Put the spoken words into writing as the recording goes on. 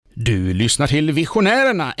Du lyssnar till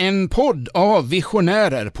Visionärerna, en podd av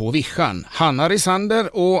visionärer på Vischan. Hanna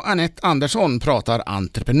Risander och Anette Andersson pratar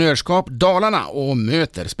entreprenörskap Dalarna och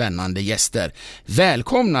möter spännande gäster.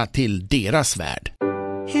 Välkomna till deras värld.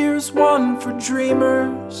 Here's one for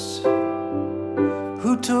dreamers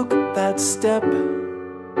who took that step.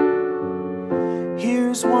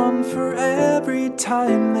 Here's one for every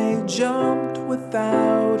time they jumped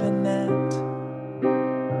without a net.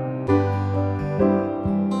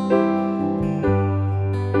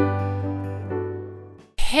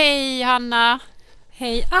 Hej Hanna.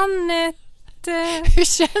 Hej Anette. Hur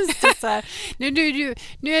känns det så här? Nu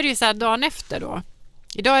är det ju så här dagen efter då.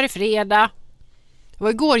 Idag är det fredag. Och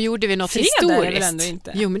igår gjorde vi något fredag historiskt. Är det väl ändå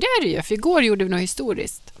inte? Jo, men det är det ju. För igår gjorde vi något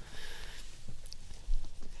historiskt.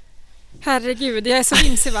 Herregud, jag är så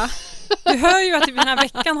vimsig va? Du hör ju att den här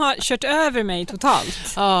veckan har kört över mig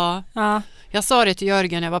totalt. Ja. Ja. Jag sa det till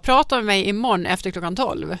Jörgen, jag var prata med mig imorgon efter klockan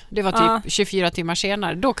 12. Det var typ 24 timmar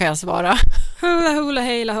senare. Då kan jag svara. Hula,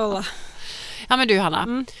 hejla, hålla. Ja men du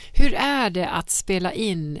Hanna, hur är det att spela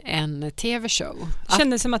in en tv-show?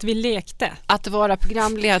 Kändes som att vi lekte. Att vara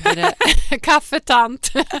programledare,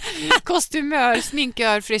 kaffetant, kostymör,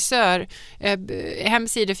 sminkör, frisör,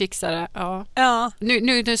 hemsidefixare. Ja.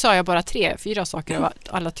 Nu sa jag bara 3-4 saker av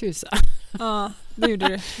alla 1000. Ja, det gjorde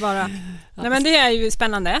du bara. Nej, men det är ju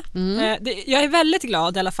spännande. Jag är väldigt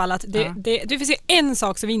glad i alla fall att det finns ju en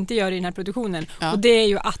sak som vi inte gör i den här produktionen och det är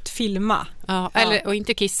ju att filma. Och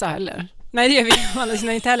inte kissa heller. Nej, det gör vi alla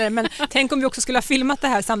sina inte heller. Men tänk om vi också skulle ha filmat det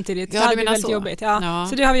här samtidigt. Ja, det hade blivit väldigt jobbigt.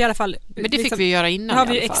 Så det har vi i alla fall. Men det fick vi göra innan. Det har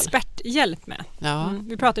vi ju experthjälp med. Ja.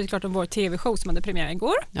 Vi pratade klart om vår tv-show som hade premiär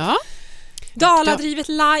igår. Ja. Daladrivet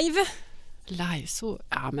live. Live, så,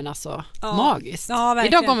 men alltså magiskt. Ja,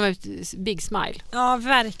 verkligen. Idag kommer ett big smile. Ja,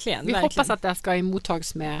 verkligen. Vi hoppas att det ska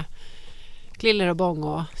emottags med kliller och bång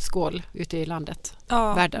och skål ute i landet.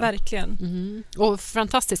 Ja, världen. Verkligen. Och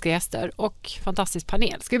fantastiska gäster och fantastisk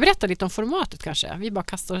panel. Ska vi berätta lite om formatet kanske? Vi bara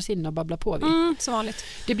kastar oss in och babblar på. Som vanligt.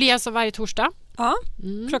 Det blir alltså varje torsdag. Ja,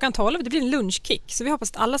 klockan 12. Det blir en lunchkick. Så vi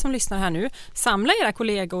hoppas att alla som lyssnar här nu samlar era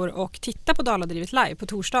kollegor och tittar på Daladrivet live på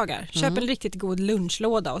torsdagar. Köp en riktigt god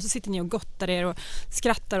lunchlåda och så sitter ni och gottar er och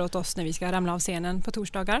skrattar åt oss när vi ska ramla av scenen på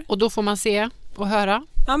torsdagar. Och då får man se och höra?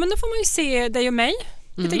 Ja, men då får man ju se dig och mig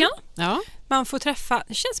lite grann. Ja. Man får träffa,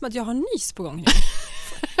 det känns som att jag har nys på gång nu.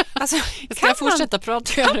 Alltså, ska jag fortsätta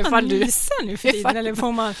prata? Kan man nysa nu för tiden eller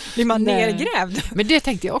blir man nergrävd? Men det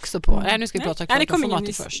tänkte jag också på. Nej, nu ska vi prata klart om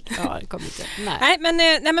formatet först. Ja, det kommer inte.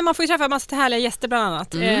 Nej, men man får ju träffa en massa härliga gäster bland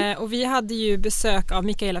annat. Och vi hade ju besök av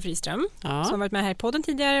Mikaela Friström som har varit med här i podden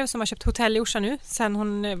tidigare och som har köpt hotell i Orsa nu sen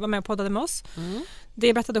hon var med och poddade med oss.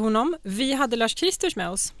 Det berättade hon om. Vi hade Lars Kristers med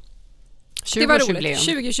oss. 20 det var roligt.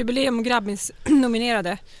 20-jubileum och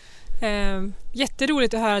Grabbins-nominerade.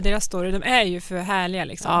 Jätteroligt att höra deras story. De är ju för härliga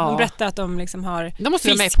liksom. De berättar att de liksom har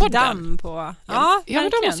fiskdamm på. Ja, men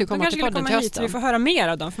de måste ju komma till podden till hösten. Vi får höra mer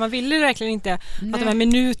av dem. För man ville verkligen inte att de här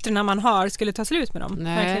minuterna man har skulle ta slut med dem.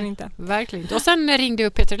 Nej, verkligen inte. Och sen ringde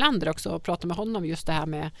upp Peter Lander också och pratade med honom just det här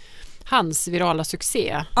med hans virala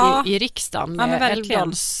succé i riksdagen med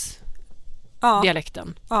Älvdals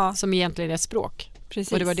dialekten som egentligen är ett språk.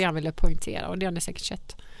 Precis. Och det var det han ville poängtera och det har ni säkert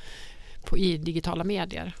sett i digitala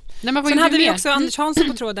medier. Sen hade vi också Anders Hansson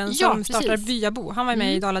på tråden som startar Byabo. Han var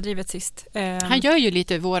med i Daladrivet sist. Han gör ju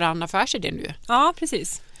lite våran affärsidé nu. Ja,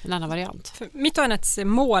 precis. En annan variant. För mitt och Anettes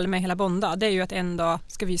mål med hela Bonda, det är ju att en dag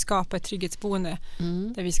ska vi skapa ett trygghetsboende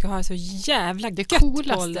där vi ska ha så jävla det gött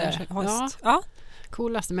coolaste. Ja.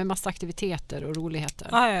 Coolaste med massa aktiviteter och roligheter.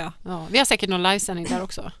 Ja. Vi har säkert någon livesändning där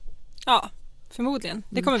också. Ja. Förmodligen,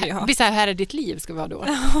 det kommer vi ha. Vi säger här är ditt liv ska vi ha då.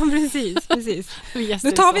 Ja, precis.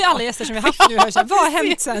 Nu tar vi alla gäster som vi haft nu. Vad har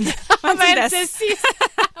hänt sen?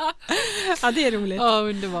 Ja, det är roligt. Ja,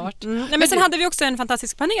 underbart. Nej, men sen hade vi också en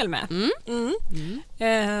fantastisk panel med.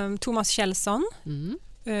 Thomas Kjellson,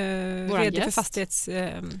 vd för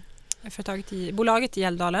fastighetsföretaget i bolaget i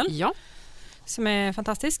Älvdalen. Ja. Som är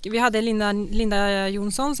fantastisk. Vi hade Linda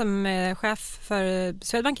Jonsson som är chef för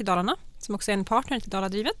Swedbank i Dalarna. Som också är en partner till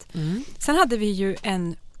Daladrivet. Sen hade vi ju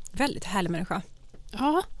en väldigt härlig människa.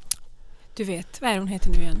 Ja. Du vet, vad är hon heter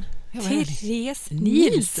nu igen? Therese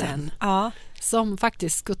Nielsen. Ja. Som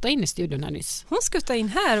faktiskt skuttade in i studion här nyss. Hon skuttade in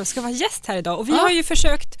här och ska vara gäst här idag. Och vi har ju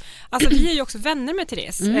försökt, alltså vi är ju också vänner med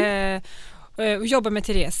Therese. Och jobbar med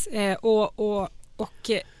Therese.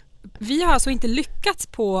 Och vi har alltså inte lyckats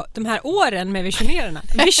på de här åren med visionärerna.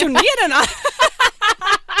 Visionärerna!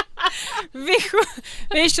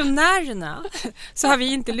 visionärerna så har vi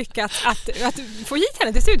inte lyckats att få hit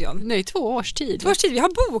henne till studion. Nej, 2 års tid. 2 års tid. Vi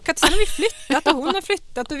har bokat, sen har vi flyttat och hon har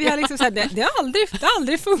flyttat och vi har liksom så här, det har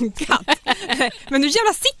aldrig funkat. Men nu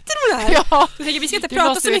jävla sitter hon här. Ja. Så jag vi ska inte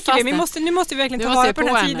prata så mycket mer. Nu måste vi verkligen ta vara på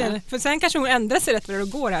den här tiden. För sen kanske hon ändrar sig rätt för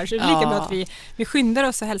att gå här. Så det är lika bra att vi skyndar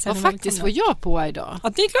oss och hälsar henne. Och faktiskt var jag på idag.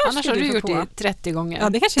 Ja, det är klart. Annars har du gjort det 30 gånger. Ja,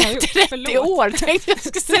 det kanske jag har gjort. 30 år tänkte jag.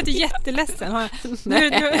 Jag är jätteledsen.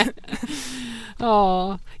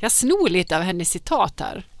 Ja, jag snor lite av hennes citat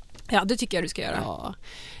här. Ja, det tycker jag du ska göra. Ja.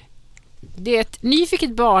 Det är ett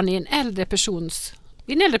nyfiket barn i en äldre person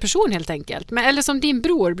helt enkelt. Men, eller som din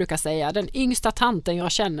bror brukar säga, den yngsta tanten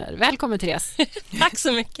jag känner. Välkommen Therese. Tack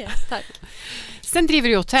så mycket. Tack. Sen driver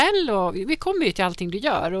du hotell och vi kommer ju till allting du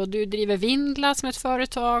gör. Och du driver Vindla som ett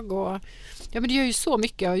företag. Och, ja, men du gör ju så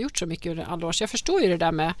mycket och har gjort så mycket under alla år. Så jag förstår ju det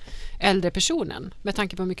där med äldre personen med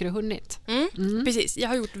tanke på hur mycket du har hunnit. Precis, jag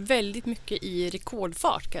har gjort väldigt mycket i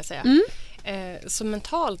rekordfart kan jag säga. Så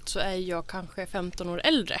mentalt så är jag kanske 15 år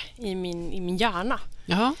äldre i min hjärna.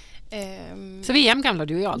 Jaha. Så vi är gamla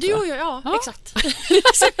du och jag alltså? Du och jag, ja. Exakt. Det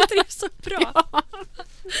är så bra. Ja.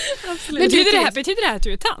 Absolut. Betyder det här att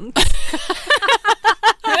du är tant?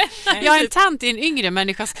 Jag är en tant i en yngre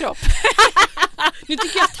människas kropp. Nu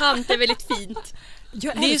tycker jag att tant är väldigt fint. Det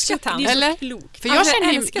är så tant. Eller? Klok. För jag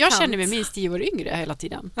känner mig minst 10 år yngre hela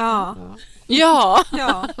tiden. Ja.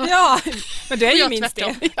 Men du är ju minst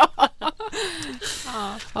det.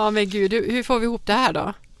 Ja, men gud, hur får vi ihop det här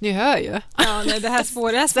då? Ni hör ju. Ja, nej, det här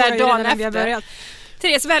spårar ju redan när vi har börjat.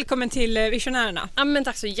 Therese, välkommen till Visionärerna. Ja, men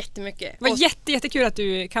tack så jättemycket. Det var jättekul att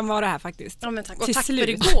du kan vara här faktiskt. Ja, men tack. Och tack för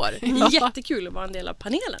igår. Det är jättekul att vara en del av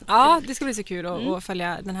panelen. Ja, det ska bli så kul att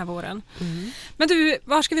följa den här våren. Men du,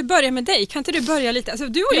 var ska vi börja med dig? Kan inte du börja lite? Alltså,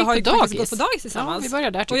 du och jag har ju gått på dagis tillsammans. Ja, vi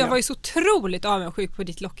börjar där, och jag var ju så otroligt avundsjuk på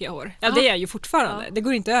ditt lockiga hår. Ja, det är jag ju fortfarande. Det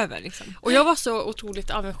går inte över liksom. Och jag var så otroligt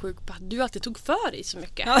avundsjuk på att du alltid tog för dig så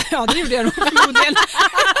mycket. Ja, det gjorde jag nog förmodligen.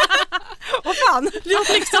 Vad fan? Det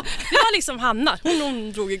var liksom Hanna.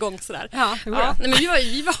 Hon drog igång sådär. Ja, det var nej, men vi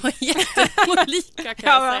var jätteolika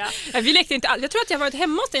kan jag säga. Ja, vi lekte inte alls. Jag tror att jag varit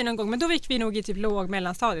hemma hos dig någon gång, men då gick vi nog i typ låg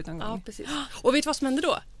mellanstadiet någon gång. Ja, precis. Och vet du vad som hände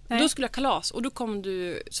då? Nej. Då skulle jag kalas och då kom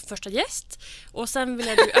du som första gäst och sen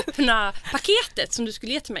ville du öppna paketet som du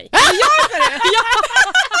skulle ge till mig. Jag gör det! Ja.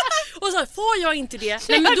 Och så får jag inte det,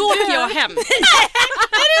 nej men då åker jag hem.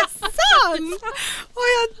 Är det sant? Åh,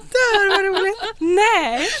 jag dör, vad roligt.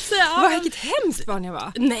 Nej, vad vilket hemskt barn jag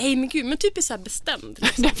var. Nej, men gud, men typ är så här bestämd.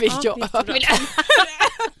 Liksom. Det vill jag. Alltså,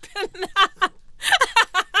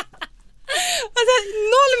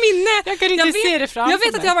 noll minne. Jag kan inte se det framför mig. Jag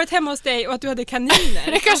vet att jag har varit hemma hos dig och att du hade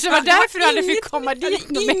kaniner. Det kanske var därför du aldrig fick komma dit.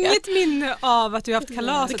 Inget minne av att du haft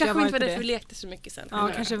kalas. Det kanske inte var därför vi lekte så mycket sen.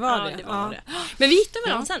 Ja, kanske var det. Det var det. Men vi hittade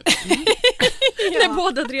varandra sen. När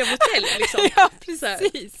båda drev hotell liksom. Ja,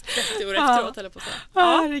 precis. 30 år efteråt eller på så.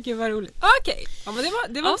 Ja, herregud vad roligt. Okej, ja, men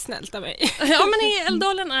det var snällt av mig. Ja, men i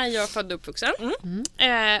Älvdalen är jag född och uppvuxen.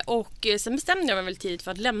 Och sen bestämde jag mig väl tidigt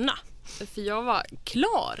för att lämna. För jag var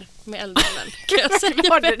klar med Älvdalen. Kan jag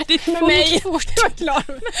säga väldigt med mig fort. Jag var klar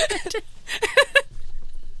med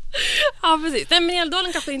Ja, precis. Nej, men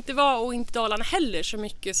Älvdalen kanske inte var, och inte Dalarna heller, så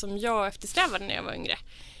mycket som jag eftersträvade när jag var yngre.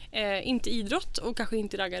 Inte idrott och kanske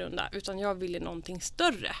inte raggarrunda, utan jag ville någonting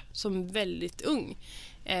större som väldigt ung.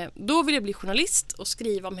 Då ville jag bli journalist och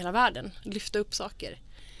skriva om hela världen, lyfta upp saker.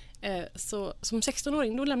 Så som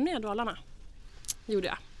 16-åring då lämnade jag Dalarna. Gjorde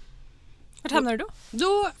jag. Vart hamnade du då?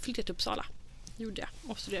 Då flyttade jag till Uppsala. Gjorde jag.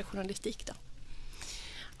 Och studerade journalistik då.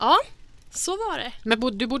 Ja, så var det.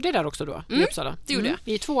 Men du bodde där också då? I Uppsala? Det gjorde jag.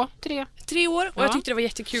 I 3 år. Och jag tyckte det var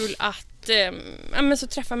jättekul att så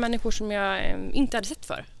träffa människor som jag inte hade sett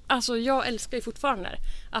för. Alltså jag älskar ju fortfarande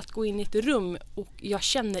att gå in i ett rum och jag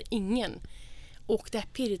känner ingen. Och det här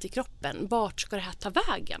pirret i kroppen. Vart ska det här ta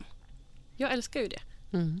vägen? Jag älskar ju det.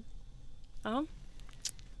 Ja.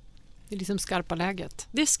 Det är liksom skarpa läget.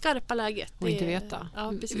 Det är skarpa läget. Och inte veta.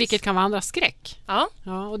 Ja, vilket kan vara andra skräck. Ja.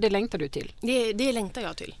 Ja, och det längtar du till. Det längtar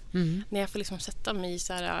jag till. När jag får liksom sätta mig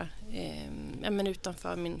så här,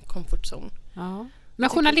 utanför min comfort zone. Ja. Men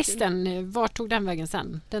journalisten, var tog den vägen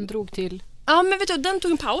sen? Den drog till... Ja, men vet du, den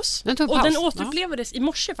tog en paus. Och den återupplevdes i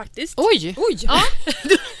morse faktiskt. Oj! Ja.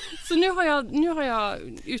 Så nu har jag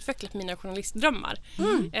utvecklat mina journalistdrömmar.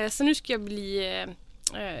 Så nu ska jag bli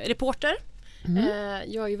reporter.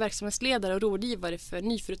 Jag är ju verksamhetsledare och rådgivare för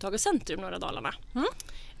Nyföretagarcentrum Norra Dalarna.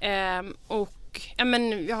 Och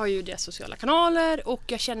jag har ju deras sociala kanaler och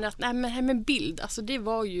jag känner att det här med bild, alltså det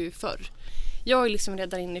var ju förr. Jag är liksom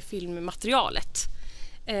redan inne i filmmaterialet.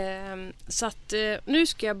 Så att nu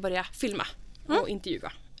ska jag börja filma och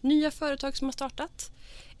intervjua nya företag som har startat,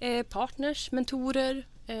 partners, mentorer,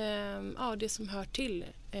 det som hör till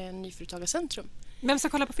Nyföretagarcentrum. Vem ska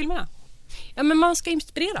kolla på filmerna? Ja, men man ska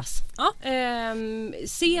inspireras.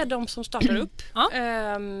 Se de som startar upp.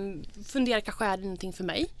 Fundera, kanske är det någonting för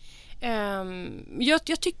mig.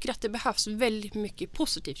 Jag tycker att det behövs väldigt mycket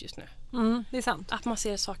positivt just nu. Det är sant. Att man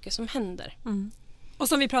ser saker som händer. Och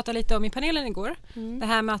som vi pratade lite om i panelen igår. Det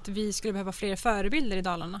här med att vi skulle behöva fler förebilder i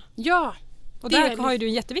Dalarna. Ja. Och där har ju du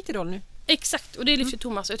en jätteviktig roll nu. Exakt, och det lyfter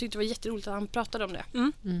Thomas och jag tyckte det var jätteroligt att han pratade om det.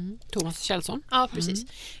 Thomas Kjellson. Ja, precis.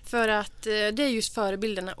 För att det är just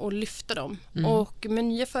förebilderna och lyfta dem. Och med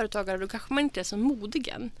nya företagare då kanske man inte är så modig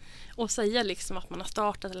än och säga liksom att man har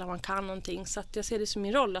startat eller att man kan någonting. Så att jag ser det som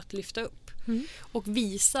min roll att lyfta upp och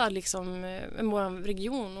visa liksom vår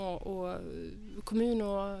region och kommun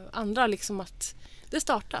och andra liksom att det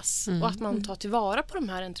startas och att man tar tillvara på de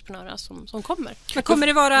här entreprenörerna som kommer. Men kommer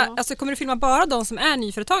det vara, alltså kommer du filma bara de som är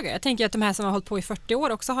nyföretagare? Jag tänker att de här som har hållit på i 40 år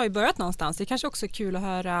också har ju börjat någonstans. Det är kanske också är kul att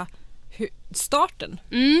höra starten.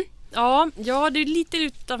 Ja, det är lite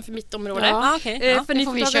utanför mitt område. För det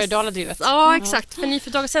får vi köra Daladrivet. Ja, exakt. För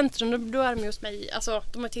Nyföretagarcentrum, då är de hos mig. Alltså,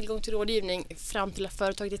 de har tillgång till rådgivning fram till att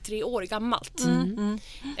företaget är 3 år gammalt. Men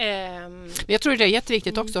jag tror det är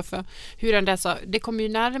jätteviktigt också för hur det kommer ju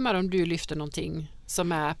närmare om du lyfter någonting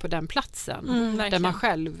som är på den platsen. Där man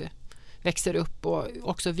själv växer upp och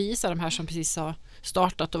också visar de här som precis har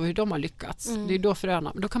startat och hur de har lyckats. Det är då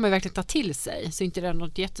fröna. Då kan man verkligen ta till sig. Så inte det är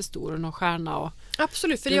något jättestor och någon stjärna. Och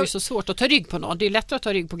absolut. För det är ju så svårt att ta rygg på någon. Det är lättare att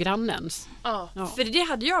ta rygg på grannens. Ja, för det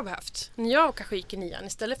hade jag behövt. När jag kanske gick i 9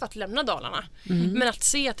 istället för att lämna Dalarna. Men att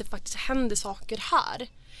se att det faktiskt händer saker här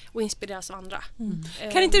och inspireras av andra.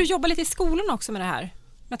 Kan inte du jobba lite i skolan också med det här?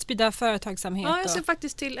 Med att sprida företagsamhet? Ja, jag ser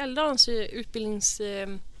faktiskt till Älvdalens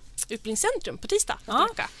utbildningscentrum på tisdag.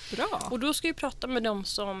 Bra. Och då ska vi prata med dem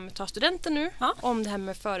som tar studenten nu om det här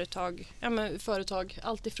med företag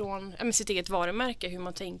allt ifrån sitt eget varumärke, hur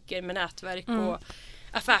man tänker med nätverk och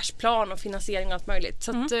affärsplan och finansiering och allt möjligt.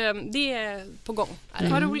 Så att, det är på gång.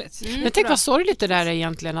 Vad roligt. Men tänk vad sorgligt det där är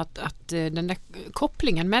egentligen att den där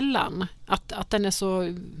kopplingen mellan att den är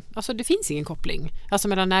så, alltså det finns ingen koppling alltså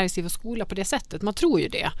mellan näringsliv och skola på det sättet. Man tror ju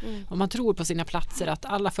det. Och man tror på sina platser att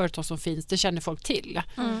alla företag som finns, det känner folk till.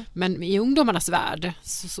 Men i ungdomarnas värld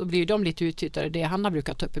så blir de lite uttyttade. Det Hanna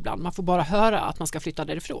brukar ta upp ibland. Man får bara höra att man ska flytta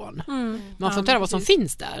därifrån. Man får inte höra vad som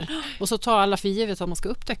finns där. Och så tar alla för givet att man ska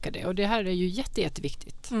upptäcka det. Och det här är ju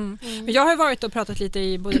jätteviktigt. Men jag har varit och pratat lite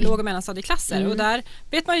i både låg- och mellanstadieklasser och där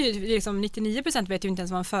vet man ju liksom 99% vet ju inte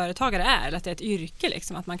ens vad en företagare är eller att det är ett yrke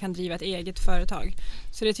liksom, att man kan driva ett eget företag.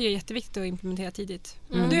 Så det tycker jag är jätteviktigt att implementera tidigt.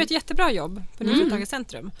 Du gör ett jättebra jobb på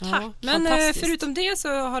Nyföretagarcentrum. Tack. Men förutom det så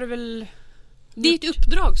har du väl... Det är ett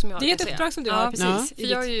uppdrag som jag har. Det är ett uppdrag som du har, precis. För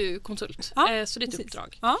jag är ju konsult, så det är ett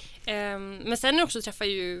uppdrag. Men sen också träffar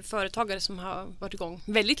jag ju företagare som har varit igång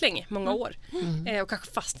väldigt länge, många år. Och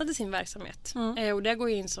kanske fastnat i sin verksamhet. Och där går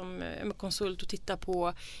jag in som konsult och tittar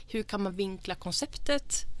på hur kan man vinkla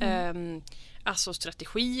konceptet. Alltså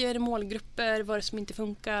strategier, målgrupper, vad det som inte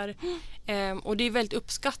funkar. Och det är väldigt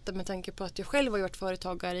uppskattat med tanke på att jag själv har varit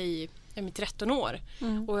företagare i 13 år.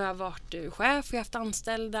 Och jag har varit chef och jag har haft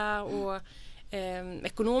anställda och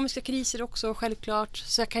ekonomiska kriser också självklart.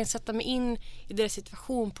 Så jag kan sätta mig in i deras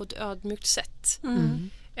situation på ett ödmjukt sätt.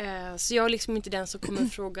 Så jag är liksom inte den som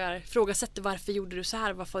kommer frågasätter varför gjorde du så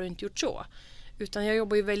här, varför har du inte gjort så. Utan jag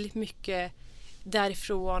jobbar ju väldigt mycket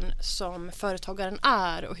därifrån som företagaren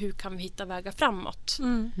är och hur kan vi hitta vägar framåt.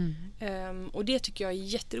 Och det tycker jag är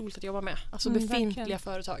jätteroligt att jobba med. Alltså befintliga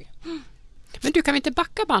företag. Men du, kan vi inte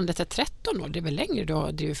backa bandet till 13 år? Det är väl längre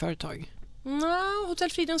då driver företag?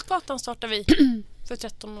 Hotell Fridhemsgatan startade vi för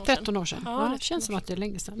 13 år sedan. 13 år sedan. Ja, det känns som att det är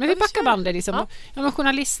länge sedan. Men Ja, vi backar bandet liksom. Men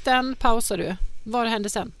journalisten pausar du. Vad hände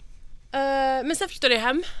sen? Men sen flyttade jag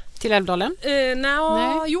hem. Till Älvdalen? Jo,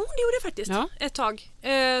 det gjorde jag faktiskt. Ett tag.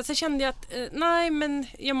 Sen kände jag att nej, men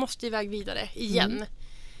jag måste iväg vidare igen.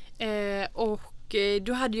 Och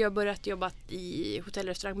då hade jag börjat jobba i hotell- och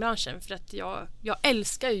restaurangbranschen för att jag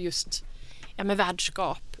älskar just med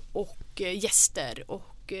värdskap och gäster och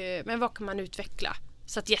men vad kan man utveckla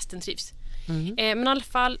så att gästen trivs. Men i alla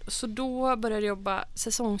fall så då började jag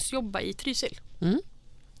säsongsjobba i Trysil.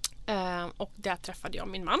 Och där träffade jag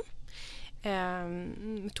min man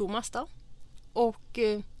Thomas då. Och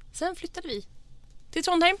sen flyttade vi till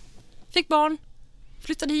Trondheim, fick barn,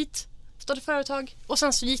 flyttade hit, startade företag och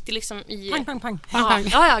sen så gick det liksom i pang.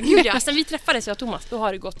 Gud ja. Sen vi träffades jag och Thomas, då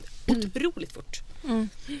har det gått otroligt fort.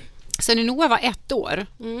 Sen Noah var 1 år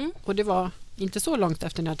och det var inte så långt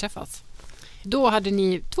efter när jag träffats. Då hade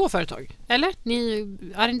ni 2 företag, eller? Ni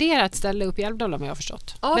arrenderade ett ställe uppe i Älvdalen, om jag har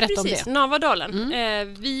förstått. Ja, berätta precis. om det. Navadalen.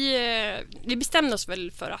 Vi bestämde oss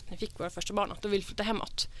väl för att ni fick våra första barn att vi ville flytta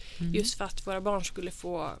hemåt. Just för att våra barn skulle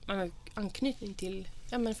få anknytning till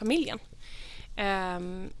familjen.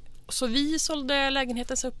 Så vi sålde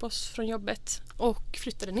lägenheten, så upp oss från jobbet och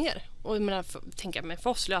flyttade ner. Och jag menar, för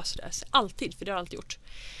oss löser det sig alltid, för det har jag alltid gjort.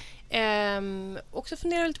 Och så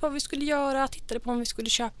funderade lite på vad vi skulle göra, tittade på om vi skulle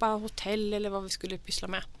köpa hotell eller vad vi skulle pyssla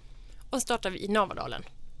med. Och så startade vi i Navadalen.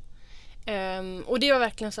 Och det var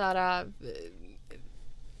verkligen så här,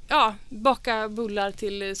 baka bullar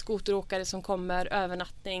till skoteråkare som kommer,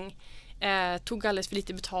 övernattning. Tog alldeles för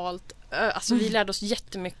lite betalt. Alltså vi lärde oss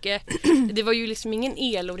jättemycket. Det var ju liksom ingen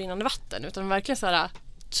el och rinnande vatten, utan verkligen så här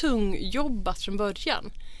tungjobbat från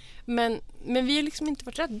början. Men vi har liksom inte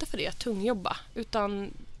varit rädda för det, att tungjobba,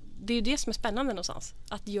 utan det är ju det som är spännande någonstans,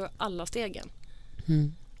 att göra alla stegen.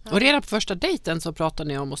 Och redan på första dejten så pratade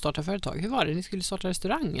ni om att starta företag. Hur var det? Ni skulle starta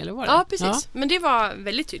restaurang, eller var det? Ja, precis. Men det var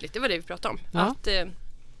väldigt tydligt, det var det vi pratade om. Ja. Att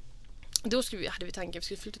då hade vi tanken att vi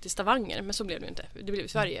skulle flytta till Stavanger, men så blev det inte. Det blev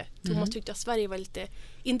Sverige. Thomas tyckte att Sverige var lite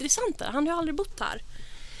intressantare. Han har aldrig bott här.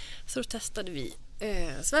 Så då testade vi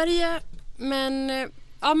Sverige,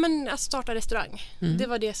 men att starta restaurang. Det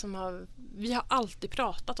var det som vi har alltid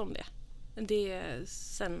pratat om det.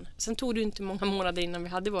 Sen tog det inte många månader innan vi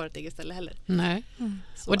hade vårt eget ställe heller. Nej.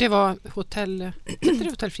 Och det var hotell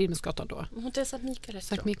Fridhemsgatan då? Hotell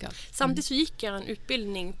Sankt Mikael. Samtidigt så gick jag en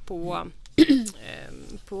utbildning på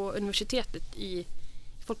universitetet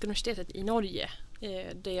Folkuniversitetet i Norge,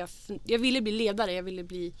 där jag ville bli ledare. Jag ville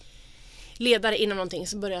bli ledare inom någonting,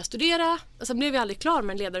 så började jag studera, och sen blev jag aldrig klar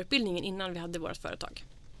med ledarutbildningen innan vi hade vårt företag.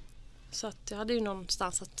 Så att jag hade ju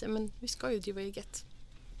någonstans att vi ska ju driva eget.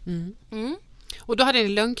 Och då hade ni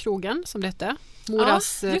Lönnkrogen, som det hette,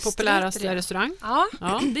 Moras populäraste restaurang.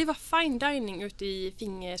 Ja, det var fine dining ute i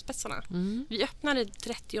fingerspetsarna. Vi öppnade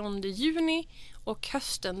 30 juni och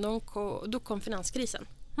hösten då kom finanskrisen.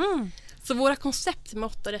 Så våra koncept med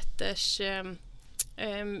 8 rätters,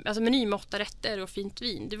 alltså meny med 8 rätter och fint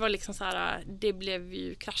vin, det var liksom så här, det blev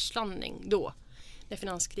ju kraschlandning då när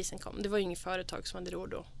finanskrisen kom. Det var ju inget företag som hade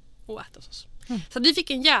råd att äta hos oss. Så vi fick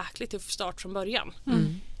en jäkligt tuff start från början.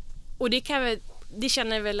 Och det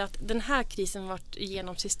känner jag väl att den här krisen varit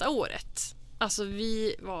igenom sista året. Alltså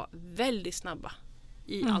vi var väldigt snabba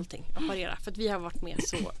i allting att parera, för att vi har varit med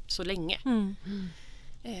så länge.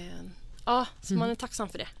 Så man är tacksam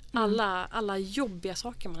för det. Alla jobbiga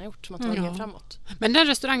saker man har gjort som har tagit en framåt. Men den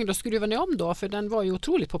restaurangen då skruvade ni om då, för den var ju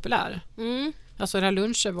otroligt populär. Alltså den här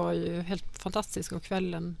lunchen var ju helt fantastisk, och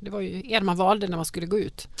kvällen, det var ju man valde när man skulle gå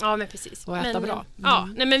ut. Ja, men precis. Och äta bra.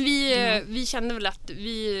 Men vi kände väl att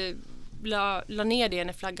vi la ner det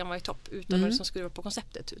när flaggan var i topp, utan någon som skulle vara på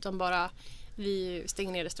konceptet, utan bara vi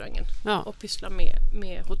stängde ner restaurangen och pysslade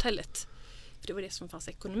med hotellet. För det var det som fanns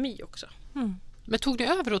ekonomi också. Men tog ni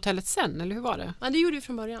över hotellet sen, eller hur var det? Ja, det gjorde vi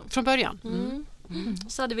från början. Från början?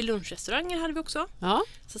 Så hade vi lunchrestauranger hade vi också. Ja.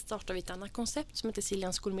 Så startade vi ett annat koncept som heter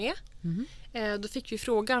Siljans Gourmet. Då fick vi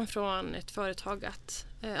frågan från ett företag att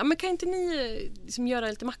men kan inte ni liksom göra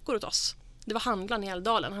lite mackor åt oss? Det var handlaren i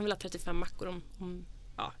Älvdalen. Han ville ha 35 mackor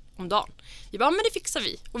om dagen. Vi bara, men det fixar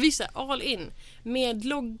vi. Och vi sa all in med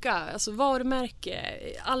logga, alltså varumärke,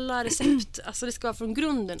 alla recept. Alltså det ska vara från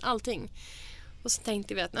grunden, allting. Och så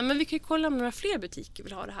tänkte vi att men vi kan ju kolla om några fler butiker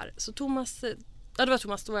vill ha det här. Så Thomas,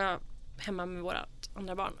 då var jag hemma med våra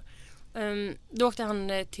andra barn. Då åkte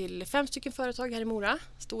han till 5 stycken företag här i Mora,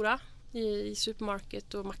 stora, i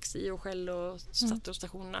Supermarket och Maxi och Shell och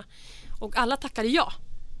stationerna. Och alla tackade ja.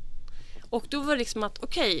 Och då var det liksom att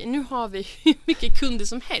okej, nu har vi hur mycket kunder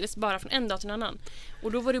som helst bara från en dag till en annan.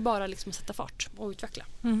 Och då var det bara liksom att sätta fart och utveckla.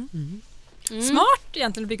 Smart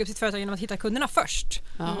egentligen att bygga upp sitt företag genom att hitta kunderna först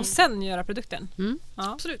och sen göra produkten.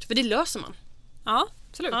 Ja. Absolut, för det löser man. Ja,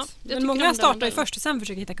 absolut. Ja, men många startar ju först och sen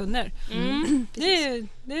försöker hitta kunder. Det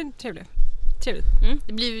är trevligt.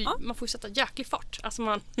 Det blir man får ju sätta jäklig fart. Alltså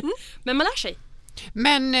men man lär sig.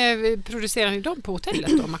 Men producerar ni dem på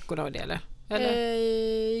hotellet då, mackorna och det eller?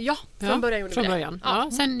 Ja, från början gjorde vi det.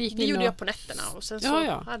 Ja. Sen gick vi gjorde jag på nätterna och sen så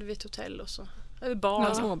hade vi ett hotell och så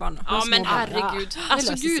barn. Småbarn. Ja, men herregud.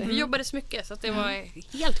 Alltså gud, vi jobbade så mycket så att det var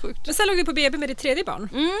helt sjukt. Men sen låg du på BB med ditt 3:e barn.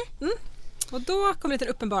 Och då kom det en liten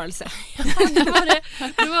uppenbarelse.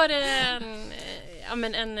 Då var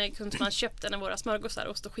det en kund som hade köpt en av våra smörgåsar,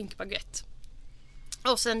 ost och skinkbaguette.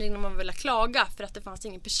 Och sen ringde man väl klaga för att det fanns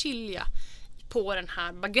ingen persilja på den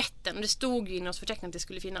här baguetten. Och det stod ju i något förteckning att det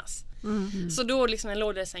skulle finnas. Så då liksom jag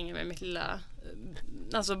låg där i sängen med mitt lilla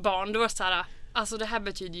barn. Då var det så här, alltså det här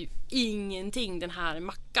betyder ju ingenting, den här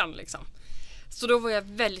mackan liksom. Så då var jag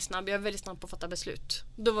väldigt snabb. Jag var väldigt snabb på att fatta beslut.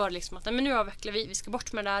 Då var det liksom att men nu avvecklar vi ska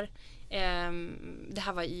bort med det där. Det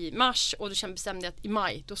här var i mars och då bestämde jag att i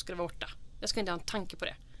maj då ska det vara borta. Jag ska inte ha en tanke på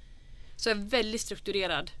det. Så jag är väldigt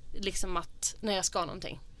strukturerad liksom att när jag ska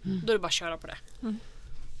någonting. Då är det bara att köra på det.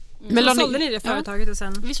 Men så sålde ni det företaget och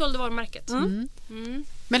sen? Vi sålde varumärket.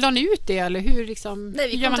 Men la ni ut det eller hur liksom,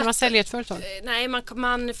 nej, gör man när man säljer ett företag? Nej,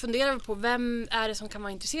 man funderar på vem är det som kan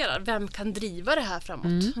vara intresserad? Vem kan driva det här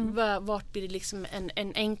framåt? Vart blir det liksom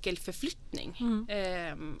en enkel förflyttning?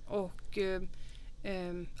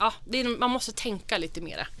 Man måste tänka lite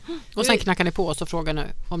mera. Och sen knackade ni på oss och frågade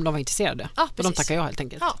om de var intresserade. Ja, och de tackade jag helt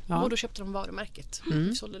enkelt. Och då köpte de varumärket.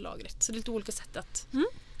 Vi sålde lagret. Så det är lite olika sätt att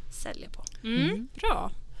sälja på.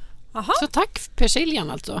 Bra. Aha. Så tack Persiljan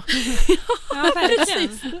alltså. Ja,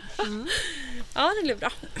 verkligen. Ja, det blev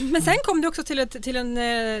bra. Men sen kom du också till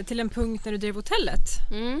en punkt när du drev hotellet.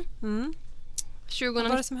 Vad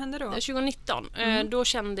var det som hände då? 2019. Då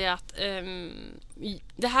kände jag att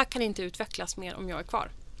det här kan inte utvecklas mer om jag är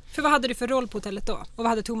kvar. För vad hade du för roll på hotellet då? Och vad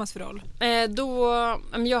hade Thomas för roll?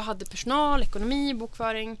 Jag hade personal, ekonomi,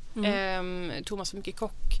 bokföring. Thomas var mycket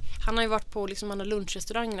kock. Han har ju varit på liksom alla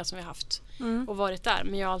lunchrestaurangerna som vi har haft och varit där.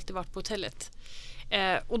 Men jag har alltid varit på hotellet.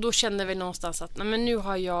 Och då kände vi någonstans att men nu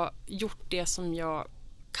har jag gjort det som jag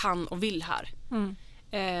kan och vill här.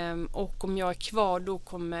 Och om jag är kvar då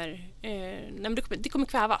kommer det kommer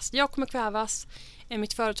kvävas. Jag kommer kvävas.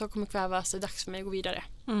 Mitt företag kommer kvävas. Det är dags för mig att gå vidare.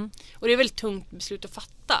 Och det är ett väldigt tungt beslut att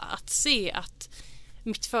fatta. Att se att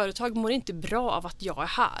mitt företag mår inte bra av att jag är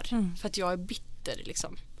här. För att jag är bitter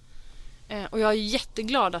liksom. Och jag är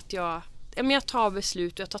jätteglad att jag tar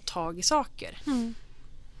beslut och jag tar tag i saker.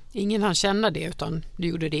 Ingen hann känna det utan du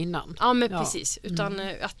gjorde det innan. Ja, men precis. Utan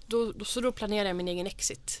att då planerar jag min egen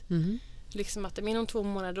exit. Liksom att inom 2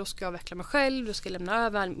 månader då ska jag avveckla mig själv. Då ska jag lämna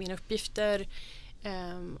över mina uppgifter.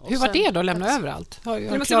 Hur var det då att lämna över allt?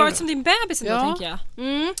 Det måste ha varit som din bebis ändå, tänker jag.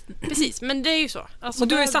 Precis, men det är ju så. Alltså, och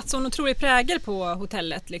du har ju satt så en otrolig prägel på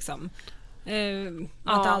hotellet liksom.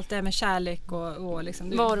 Att allt är med kärlek och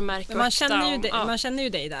liksom, varumärke. Man känner ju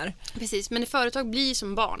dig där. Precis, men ett företag blir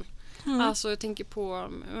som barn. Alltså jag tänker på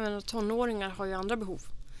tonåringar har ju andra behov.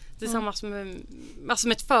 Det är samma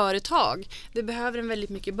som ett företag. Det behöver en väldigt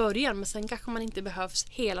mycket i början, men sen kanske man inte behövs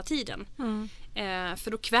hela tiden.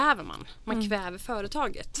 För då kväver man kväver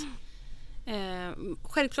företaget.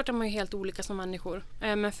 Självklart är man ju helt olika som människor.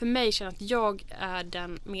 Men för mig känner jag att jag är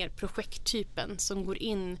den mer projekttypen som går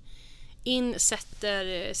in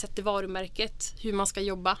sätter varumärket, hur man ska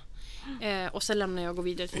jobba. Och sen lämnar jag och går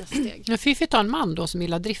vidare till nästa steg. Men fiffigt att ha en man då som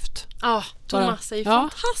gillar drift. Ja, Thomas är ju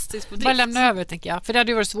fantastisk på drift. Bara lämna över, tänker jag. För det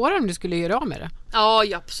hade ju varit svårare om du skulle göra av med det. Ja,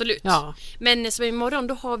 absolut. Ja. Men så imorgon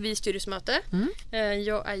då har vi styrelsemöte.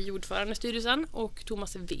 Jag är ordförande i styrelsen och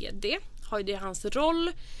Thomas är vd. Har ju det hans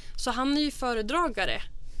roll. Så han är ju föredragare.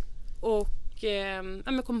 Och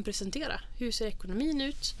kommer presentera. Hur ser ekonomin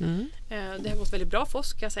ut? Det har gått väldigt bra för oss,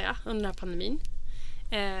 ska jag säga, under den här pandemin.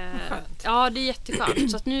 Ja, det är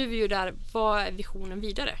jätteskönt. Så att nu är vi ju där, vad är visionen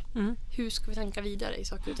vidare? Hur ska vi tänka vidare i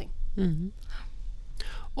saker och ting?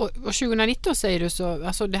 Och 2019 säger du så,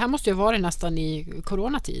 alltså det här måste ju vara nästan i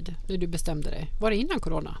coronatid när du bestämde dig. Var det innan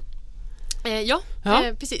corona?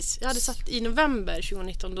 Precis. Jag hade satt i november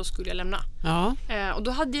 2019, då skulle jag lämna. Och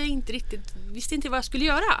då hade jag visste inte vad jag skulle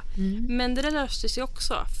göra. Men det där löste sig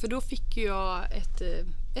också, för då fick jag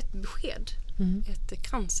ett besked. Ett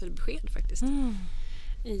cancerbesked faktiskt.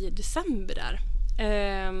 I december där.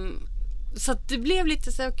 Så att det blev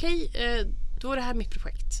lite så okej, då är det här mitt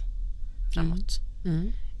projekt framåt.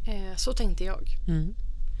 Så tänkte jag.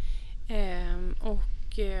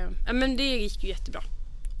 Men det gick ju jättebra.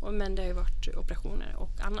 Men det har ju varit operationer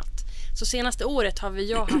och annat. Så senaste året har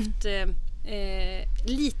jag haft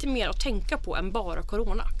lite mer att tänka på än bara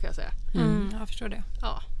corona, kan jag säga. Jag förstår det.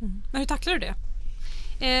 Ja. Men hur tacklar du det?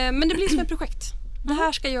 Men det blir som ett projekt. Det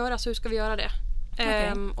här ska göras, hur ska vi göra det?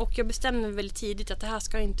 Och jag bestämde väldigt tidigt att det här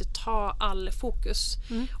ska inte ta all fokus.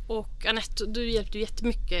 Och Anette, du hjälpte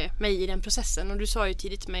jättemycket mig i den processen. Och du sa ju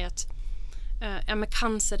tidigt till mig att men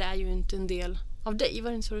cancer är ju inte en del av dig. Var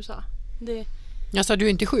det inte så du sa? Jag sa du är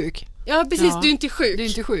inte sjuk. Ja, precis, du är inte sjuk. Du är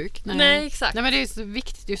inte sjuk. Nej, exakt. Nej, men det är så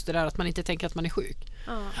viktigt just det där att man inte tänker att man är sjuk.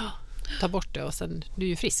 Ta bort det och sen, du är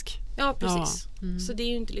ju frisk. Ja, precis. Så det är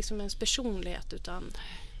ju inte liksom ens personlighet, utan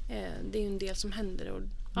det är ju en del som händer. Och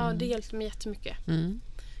det hjälpte mig jättemycket.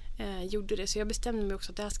 Gjorde det. Så jag bestämde mig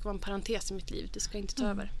också att det här ska vara en parentes i mitt liv. Det ska inte ta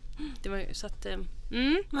över. Det var ju så att...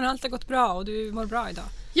 Men allt har gått bra och du mår bra idag.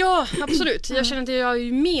 Ja, absolut. Jag känner att jag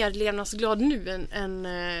är mer levnadsglad nu än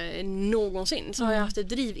någonsin. Så har jag haft ett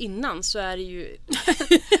driv innan, så är det ju...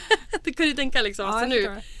 det kan du tänka liksom. Ja, så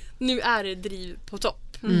nu är det driv på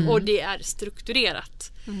topp. och det är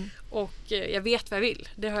strukturerat. Och jag vet vad jag vill.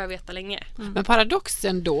 Det har jag vetat länge. Men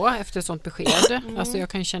paradoxen då efter sånt besked, alltså jag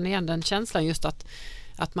kan känna igen den känslan just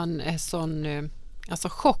att man är sån alltså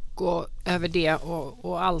chock över det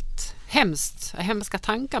och allt hemska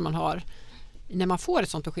tankar man har när man får ett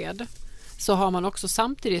sånt besked, så har man också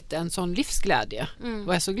samtidigt en sån livsglädje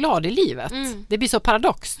och är så glad i livet. Det blir så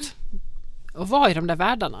paradoxt att vara i de där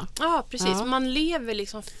världarna. Ja, precis. Ja. Man lever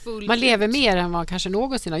liksom fullt Man lever mer än man kanske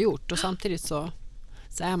någonsin har gjort och samtidigt så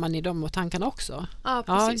är man i de tankarna också. Ja,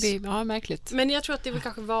 precis. Ja, märkligt. Men jag tror att det är väl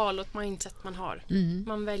kanske val och mindset man har.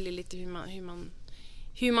 Man väljer lite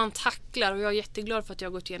hur man tacklar, och jag är jätteglad för att jag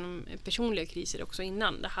har gått igenom personliga kriser också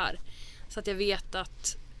innan det här. Så att jag vet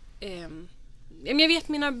att jag vet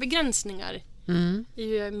mina begränsningar i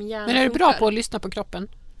hur min hjärna Men är du bra funkar. på att lyssna på kroppen?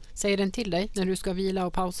 Säger den till dig när du ska vila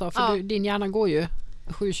och pausa? För din hjärna går ju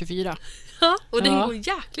 7-24. Ja, och den går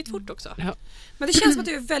jäkligt fort också. Ja. Men det känns som att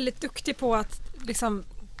du är väldigt duktig på att liksom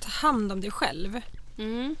ta hand om dig själv.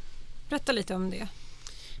 Berätta lite om det.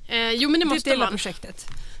 Jo, men det måste man. Projektet.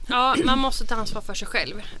 Ja, man måste ta ansvar för sig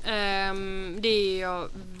själv. Det är jag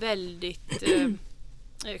väldigt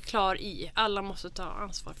klar i. Alla måste ta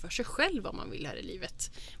ansvar för sig själv om man vill här i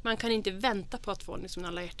livet. Man kan inte vänta på att få liksom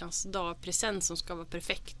alla hjärtans dag-present som ska vara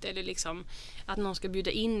perfekt, eller liksom att någon ska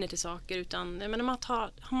bjuda in till saker, utan men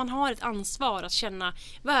man har ett ansvar att känna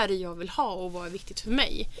vad är det jag vill ha och vad är viktigt för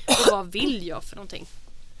mig och vad vill jag för någonting.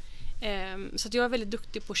 Så att jag är väldigt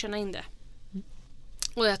duktig på att känna in det.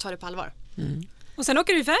 Och jag tar det på allvar. Och sen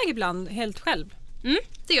åker du iväg ibland helt själv.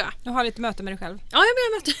 Det gör jag. Du har lite möte med dig själv. Ja,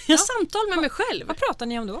 jag samtal med mig själv. Vad pratar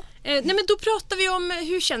ni om då? Nej, men då pratar vi om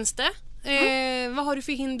hur känns det? Vad har du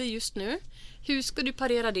för hinder just nu? Hur ska du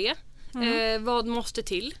parera det? Vad måste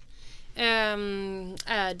till? Vad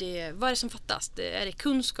är det som fattas? Är det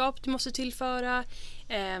kunskap du måste tillföra?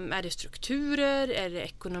 Är det strukturer? Är det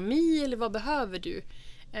ekonomi? Eller vad behöver du?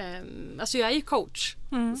 Alltså jag är ju coach.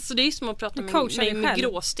 Så det är som att prata med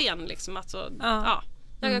gråsten liksom. Alltså,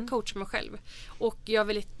 jag coachar mig själv. Och jag är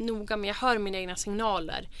väldigt noga med, jag hör mina egna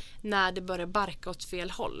signaler när det börjar barka åt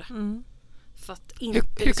fel håll. För att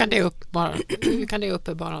inte hur kan det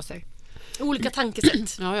uppenbara sig? Olika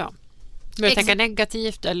tankesätt. Ja. Men jag tänker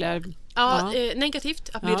negativt eller? Negativt.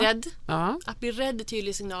 Att bli rädd. Att bli rädd är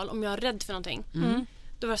tydlig signal. Om jag är rädd för någonting.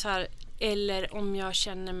 Då var det så här. Eller om jag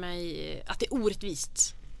känner mig att det är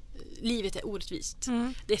orättvist. Livet är orättvist.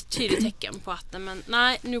 Det är ett tydligt tecken på att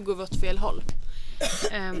nej, nu går vi åt fel håll.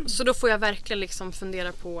 Så då får jag verkligen liksom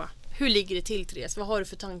fundera på hur ligger det till, Therese? Vad har du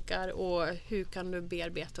för tankar och hur kan du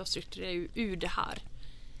bearbeta och strukturera ur det här?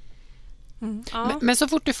 Men så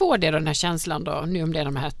fort du får det, den här känslan då, nu om det är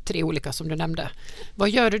de här 3 olika som du nämnde, vad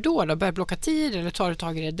gör du då? Börjar blocka tid eller tar du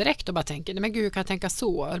tag i det direkt och bara tänker, nej men gud, kan jag tänka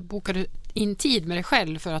så? Bokar du in tid med dig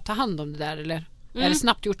själv för att ta hand om det där, eller är det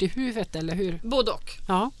snabbt gjort i huvudet, eller hur? Både och.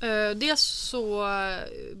 Ja. Dels så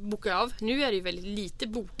bokar jag av. Nu är det ju väldigt lite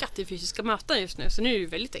bokat i fysiska möten just nu, så nu är det ju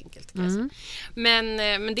väldigt enkelt.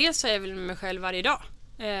 Men dels är jag väl med mig själv varje dag.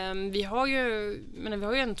 Vi har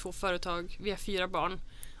ju 2 företag, vi har 4 barn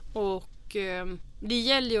och det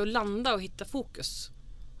gäller ju att landa och hitta fokus.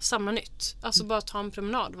 Samma nytt. Alltså bara ta en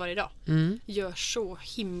promenad varje dag. Gör så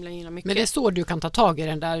himla mycket. Men det är så du kan ta tag i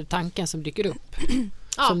den där tanken som dyker upp.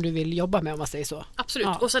 Som du vill jobba med, om man säger så. Absolut.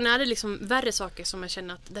 Och sen är det liksom värre saker som jag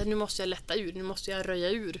känner att nu måste jag lätta ur. Nu måste jag röja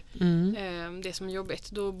ur det som är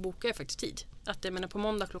jobbigt. Då bokar jag faktiskt tid. Att jag menar på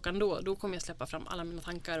måndag klockan då kommer jag släppa fram alla mina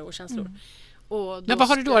tankar och känslor. Och men vad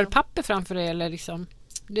har du då? Papper framför dig eller liksom?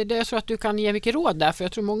 Jag tror att du kan ge mycket råd där, för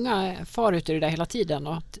jag tror många far ut i det där hela tiden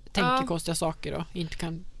och tänker konstiga saker och inte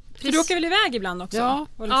kan. För du åker väl iväg ibland också? Ja,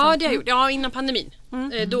 det har jag gjort. Ja, innan pandemin.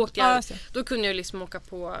 Då åkte jag. Då kunde jag liksom åka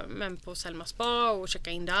på Selma spa och checka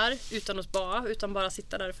in där utan att spa, utan bara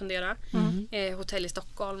sitta där och fundera. Hotell i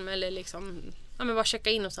Stockholm eller liksom bara checka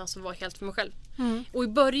in någonstans och vara helt för mig själv. Och i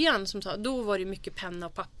början då var det mycket penna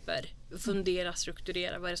och papper. Fundera,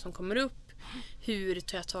 strukturera, vad är det som kommer upp? Hur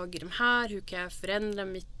tar jag tag i de här? Hur kan jag förändra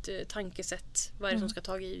mitt tankesätt? Vad är det som ska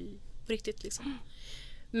tag i på riktigt liksom?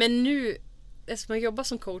 Men nu, eftersom jag jobbar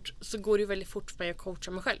som coach, så går det ju väldigt fort för mig att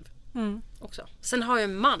coacha mig själv också. Sen har jag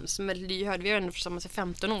en man som är lyhörd. Vi har ändå tillsammans i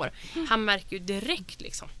 15 år. Han märker ju direkt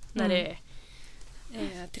liksom när det är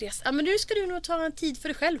Therese, men nu ska du nog ta en tid för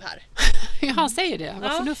dig själv här. Ja, han säger det.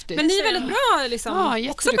 Vad förnuftigt. Men ni är väldigt bra liksom,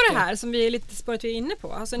 också på det här som vi är lite spåret vi är inne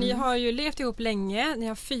på. Alltså ni har ju levt ihop länge. Ni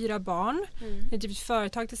har 4 barn. Ni driver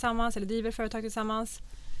företag tillsammans eller driver företag tillsammans.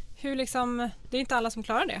 Hur liksom, det är inte alla som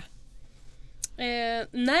klarar det.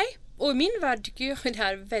 Nej, och i min värld tycker jag det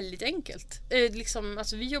här är väldigt enkelt.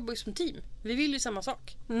 Alltså, vi jobbar ju som team. Vi vill ju samma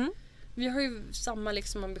sak. Vi har ju samma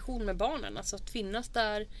liksom ambition med barnen. Alltså att finnas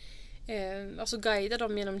där alltså guida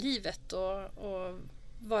dem genom livet och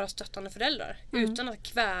vara stöttande föräldrar utan att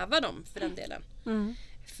kväva dem för den delen.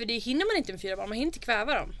 För det hinner man inte med 4 barn, man hinner inte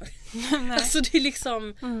kväva dem. Alltså det är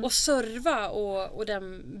liksom att serva och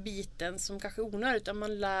den biten som kanske är onödigt, utan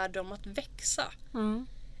man lär dem att växa.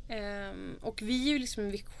 Och vi är ju liksom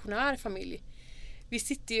en visionär familj. Vi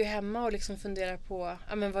sitter ju hemma och liksom funderar på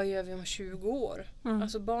men vad gör vi om 20 år?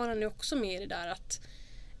 Alltså barnen är också med i det där att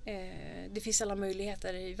det finns alla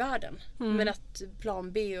möjligheter i världen. Men att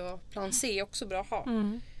plan B och plan C är också bra att ha.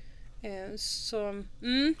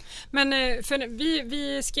 Men för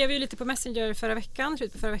vi skrev ju lite på Messenger förra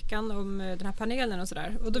veckan om den här panelen och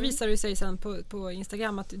sådär. Och då visade det sig sen på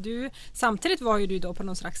Instagram att du samtidigt var ju du då på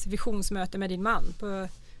någon slags visionsmöte med din man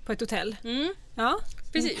på ett hotell. Ja,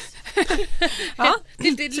 precis. Ja.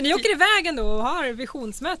 Så ni åker iväg ändå och har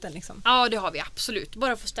visionsmöten liksom? Ja, det har vi absolut.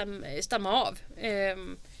 Bara för att stämma av.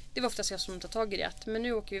 Det var oftast jag som tar tag i det. Men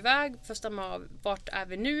nu åker vi iväg för att stämma av. Vart är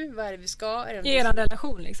vi nu? Vad är det vi ska? Är det i er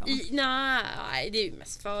relation liksom? Nej, det är ju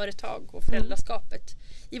mest företag och föräldraskapet.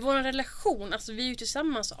 I vår relation, alltså vi är ju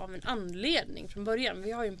tillsammans av en anledning från början.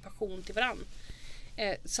 Vi har ju en passion till varandra.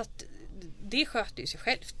 Så att det sköter ju sig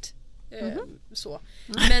självt. Så.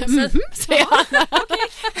 Men sen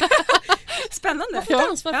spännande. Man får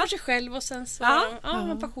ansvar för sig själv och sen så har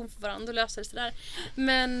man passion för varandra och löser det sådär.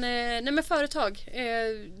 Men med företag,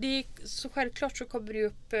 det är så självklart så kommer det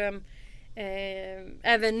upp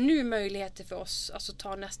även nu möjligheter för oss att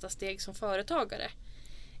ta nästa steg som företagare.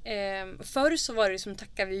 Förr så var det som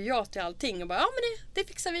tackar vi ja till allting och bara men det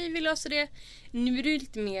fixar vi löser det. Nu är det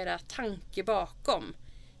lite mera tanke bakom.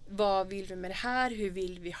 Vad vill vi med det här? Hur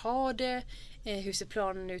vill vi ha det? Hur ser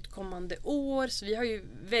planen ut kommande år? Så vi har ju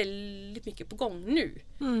väldigt mycket på gång nu.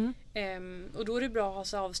 Och då är det bra att ha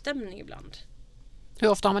så avstämning ibland. Hur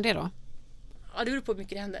ofta har man det då? Ja, det beror på hur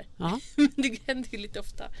mycket det händer. Det händer ju lite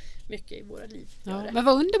ofta mycket i våra liv. Men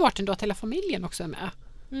vad underbart ändå att hela familjen också är med.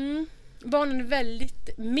 Barnen är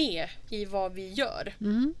väldigt med i vad vi gör.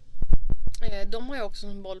 De har ju också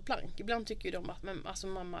en bollplank. Ibland tycker de att alltså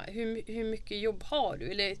mamma, hur mycket jobb har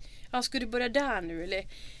du? Eller ska du börja där nu? Eller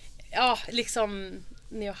liksom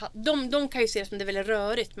de kan ju se det som det är väldigt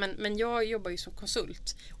rörigt, men jag jobbar ju som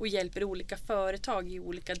konsult och hjälper olika företag i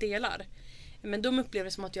olika delar. Men de upplever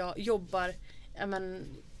det som att jag jobbar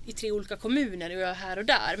i 3 olika kommuner och jag är här och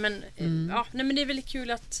där. Men men det är väldigt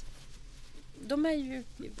kul att de är ju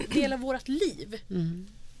del av vårt liv.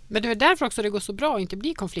 Men det är därför också det går så bra att inte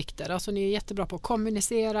bli konflikter. Alltså ni är jättebra på att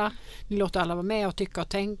kommunicera. Ni låter alla vara med och tycka och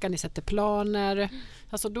tänka. Ni sätter planer.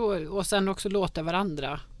 Alltså och sen också låta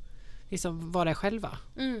varandra liksom vara själva.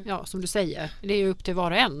 Ja, som du säger. Det är ju upp till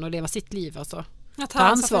var och en att leva sitt liv. Alltså. Att ta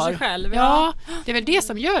ansvar för sig själv. Ja, det är väl det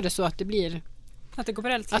som gör det så att det blir... Att det går på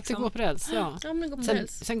räls. Att det går på räls, ja.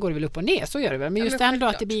 Sen går det väl upp och ner, så gör det väl. Men just ändå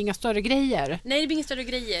att det blir inga större grejer. Nej, det blir inga större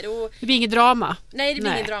grejer. Och... Det blir inget drama. Nej, det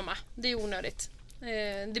blir inget drama. Det är onödigt.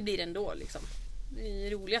 Det blir ändå liksom. Det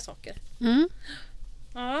är roliga saker.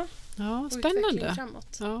 Ja, spännande.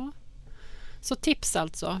 Ja. Så tips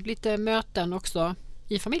alltså. Lite möten också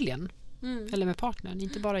i familjen. Eller med partnern,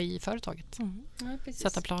 inte bara i företaget. Ja,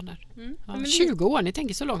 sätta planer. 20 år, ni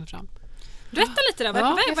tänker så långt fram. Berätta lite då, vad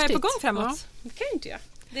är på gång framåt? Det kan ju inte jag.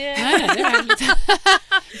 Nej, det är lite...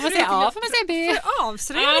 får man säga A, får man säga B?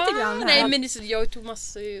 Avslöja lite grann här. Nej, men jag och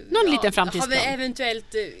Thomas någon liten framtidsplan. Har vi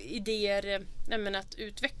eventuellt idéer att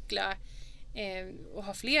utveckla och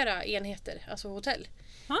ha flera enheter, alltså hotell.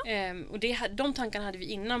 Och de tankarna hade vi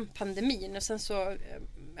innan pandemin och sen så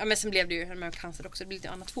sen blev det ju med cancer också, det blev lite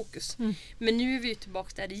annat fokus. Men nu är vi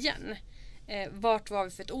tillbaka där igen. Vart var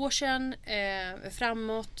vi för ett år sedan?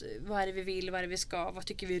 Framåt, vad är det vi vill, vad är det vi ska, vad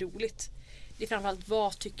tycker vi är roligt? Det är framförallt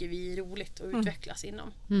vad tycker vi är roligt att utvecklas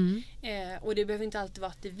inom. Och det behöver inte alltid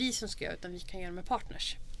vara att det är vi som ska göra, utan vi kan göra med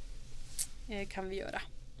partners. Kan vi göra.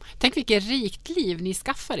 Tänk vilket rikt liv ni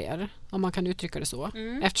skaffar er, om man kan uttrycka det så.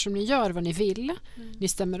 Eftersom ni gör vad ni vill. Ni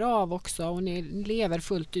stämmer av också och ni lever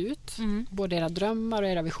fullt ut. Både era drömmar och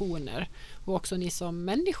era visioner. Och också ni som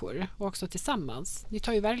människor. Och också tillsammans. Ni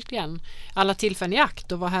tar ju verkligen alla tillfällen i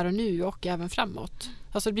akt och var här och nu och även framåt.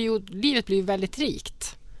 Alltså livet blir ju väldigt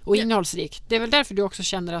rikt. Och innehållsrikt. Det är väl därför du också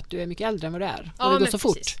känner att du är mycket äldre än vad du är. Och det går så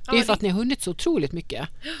fort. Det är ju för att ni har hunnit så otroligt mycket.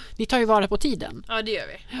 Ni tar ju vara på tiden. Ja, det gör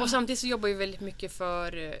vi. Och samtidigt så jobbar vi väldigt mycket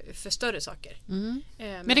för större saker.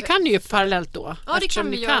 Men det kan ni ju parallellt då. Ja, det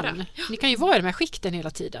kan vi göra. Ni kan ju vara i de här skikten hela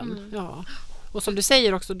tiden. Ja. Och som du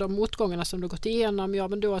säger också, de motgångarna som du gått igenom. Ja,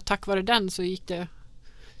 men då tack vare den så gick det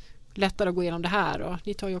lättare att gå igenom det här. Och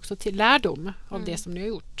ni tar ju också till lärdom av det som ni har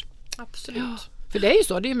gjort. Absolut. Ja. För det är ju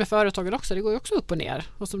så, det är ju med företagen också, det går ju också upp och ner.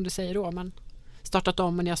 Och som du säger då, man startat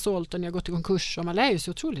om och ni har sålt och ni har gått i konkurs och man lär ju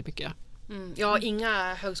så otroligt mycket. Ja,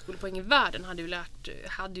 inga högskolepoäng i världen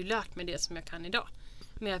hade ju lärt mig det som jag kan idag.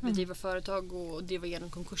 Med att bedriva företag och driva igenom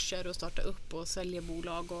konkurser och starta upp och sälja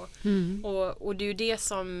bolag. Och det är ju det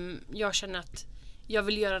som jag känner att jag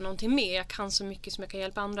vill göra någonting med. Jag kan så mycket som jag kan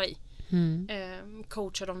hjälpa andra i.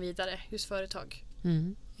 Coacha dem vidare hos företag.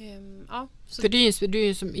 Ja, för du är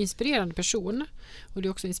ju en inspirerande person, och det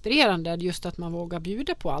är också inspirerande just att man vågar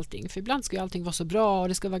bjuda på allting, för ibland ska ju allting vara så bra och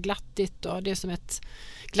det ska vara glattigt och det är som ett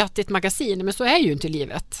glattigt magasin, men så är ju inte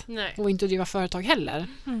livet. Nej. Och inte driva företag heller,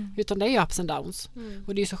 utan det är ju ups and downs.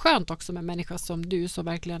 Och det är ju så skönt också med en människa som du som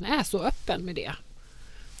verkligen är så öppen med det.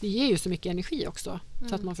 Det ger ju så mycket energi också,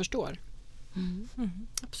 så att man förstår.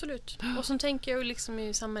 Absolut. Och så tänker jag liksom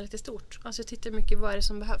i samhället i stort. Alltså jag tittar mycket vad är det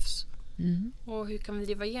som behövs. Och hur kan vi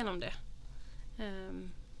driva igenom det?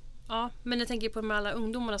 Ja, men jag tänker på med alla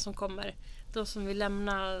ungdomarna som kommer, de som vill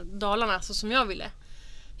lämna Dalarna så som jag ville.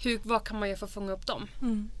 Vad kan man göra för att fånga upp dem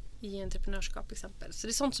i entreprenörskap till exempel? Så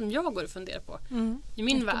det är sånt som jag går och funderar på i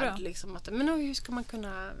min värld. Liksom, men hur ska man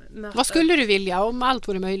kunna möta... Vad skulle du vilja om allt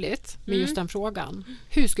vore möjligt med just den frågan?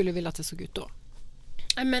 Hur skulle du vilja att det såg ut då?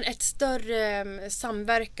 Men ett större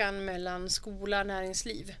samverkan mellan skola och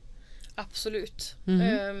näringsliv. Absolut.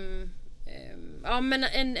 Ja, men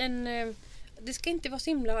det ska inte vara så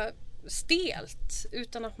himla stelt,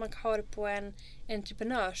 utan att man har det på en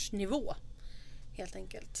entreprenörsnivå helt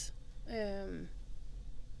enkelt.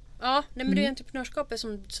 Ja, men det är entreprenörskapet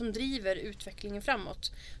som driver utvecklingen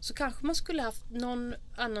framåt. Så kanske man skulle haft någon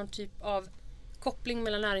annan typ av koppling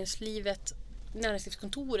mellan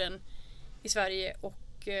näringslivskontoren i Sverige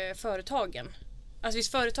och företagen. Alltså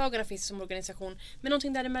visst, företagarna finns som organisation, men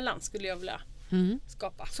någonting däremellan skulle jag vilja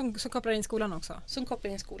skapa. Som kopplar in skolan också. Som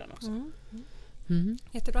kopplar in skolan också.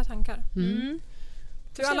 Jättebra tankar.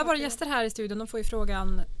 För alla våra gäster här i studion, de får ju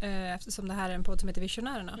frågan, eftersom det här är en podd som heter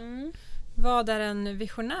Visionärerna. Vad är en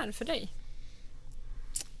visionär för dig?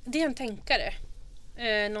 Det är en tänkare.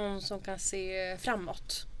 Någon som kan se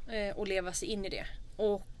framåt och leva sig in i det.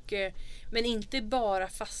 Men inte bara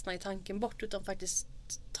fastna i tanken bort, utan faktiskt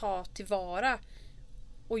ta tillvara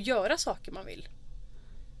och göra saker man vill.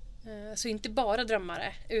 Så inte bara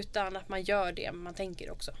drömmare, utan att man gör det man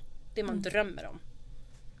tänker också. Det man drömmer om.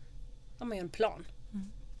 Om man gör en plan.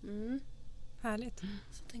 Härligt.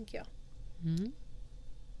 Så tänker jag.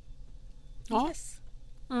 Ja. Yes.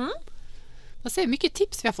 Vad säger, mycket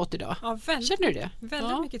tips vi har fått idag. Ja, känner du det?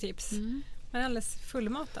 Väldigt mycket tips. Men alldeles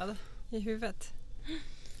fullmatad i huvudet.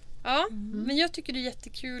 Ja, men jag tycker det är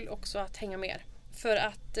jättekul också att hänga med. För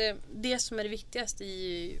att det som är det viktigaste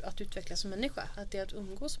i att utvecklas som människa, att det är att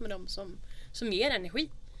umgås med dem som ger energi.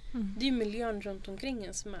 Det är ju miljön runt omkring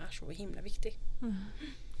en som är så himla viktig.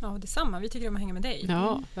 Ja, detsamma. Vi tycker om att hänga med dig.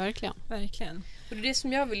 Ja, verkligen. Verkligen. Och det är det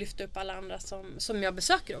som jag vill lyfta upp alla andra som jag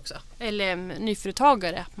besöker också. Eller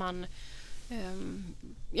nyföretagare, att man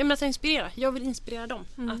jag vill inspirera dem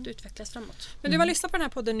att utvecklas framåt. Men du har lyssnat på den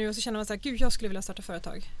här podden nu och så känner man så här, gud, jag skulle vilja starta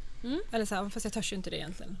företag. Eller så här, fast jag törs ju inte det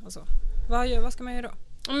egentligen. Och så. Vad ska man göra då?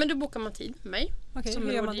 Ja, men då bokar man tid med mig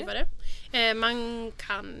som rådgivare. Man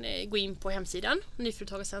kan gå in på hemsidan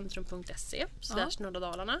nyföretagarcentrum.se /Norra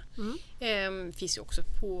Dalarna. Finns ju också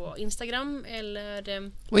på Instagram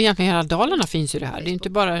eller... Och egentligen hela Dalarna finns ju det här. Facebook. Det är inte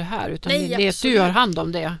bara det här, utan du har hand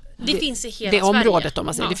om det. Det finns i hela det Sverige. Området om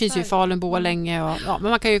man säger. Det finns ju i Falun, Borlänge och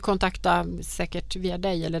men man kan ju kontakta säkert via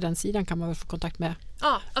dig, eller den sidan kan man väl få kontakt med.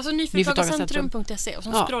 Ja, alltså nyföretagarcentrum.se och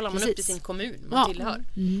så scrollar man upp i sin kommun man tillhör.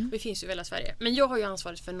 Det finns ju i hela Sverige. Men jag har ju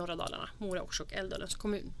ansvaret för norra Dalarna, Mora, Orsa och Älvdalens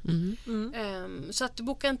kommun. Så att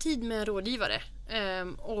boka en tid med en rådgivare.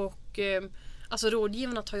 Alltså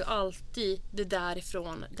rådgivarna tar ju alltid det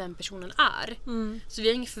därifrån den personen är. Så vi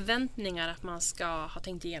har inga förväntningar att man ska ha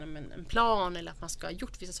tänkt igenom en plan eller att man ska ha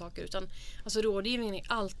gjort vissa saker, utan alltså rådgivningen är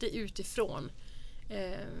alltid utifrån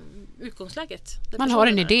utgångsläget. Man har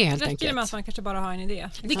en idé helt enkelt. Räcker det med att man kanske bara har en idé?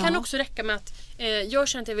 Det kan också räcka med att jag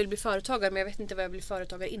känner att jag vill bli företagare, men jag vet inte vad jag blir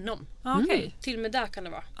företagare inom. Till och med där kan det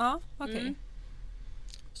vara.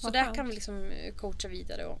 Så där kan vi liksom coacha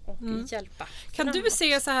vidare och hjälpa. Kan du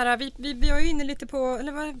se så här, vi var ju inne lite på,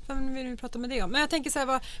 eller vad vill vi prata med det om? Men jag tänker så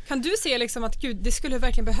här, kan du se liksom att gud, det skulle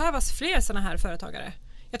verkligen behövas fler sådana här företagare?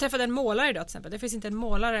 Jag träffade en målare idag till exempel. Det finns inte en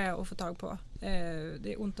målare att få tag på.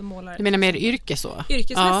 Det är ont om målare. Du menar mer yrke så?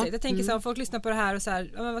 Yrkesmässigt. Jag tänker så här, om folk lyssnar på det här och så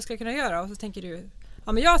här, men vad ska jag kunna göra? Och så tänker du,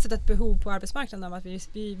 men jag har sett ett behov på arbetsmarknaden av att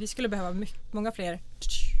vi skulle behöva många fler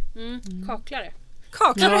kaklare.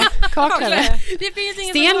 Kaklare. Det finns ingen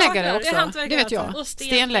stenläggare också. Det vet jag. Och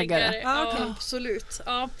stenläggare. Ja, absolut.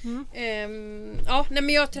 Ja. Nej, men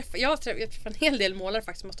jag träffar en hel del målare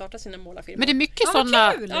faktiskt som har startat sina målarfirmor. Men det är mycket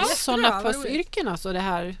sådana fast yrken, alltså det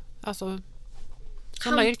här, alltså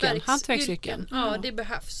Hantverksyrken. Ja, det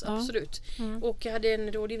behövs absolut. Och jag hade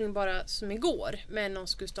en rådgivning bara som igår, men någon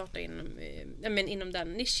skulle starta inom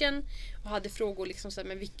den nischen och hade frågor liksom så här,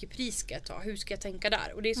 men vilket pris ska jag ta? Hur ska jag tänka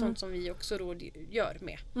där? Och det är sånt som vi också gör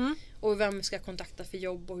med. Och vem ska jag kontakta för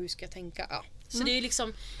jobb och hur ska jag tänka? Ja. Så det är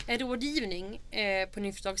liksom en rådgivning på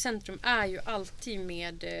Nyföretagscentrum är ju alltid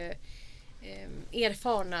med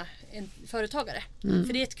erfarna företagare.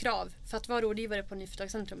 För det är ett krav. För att vara rådgivare på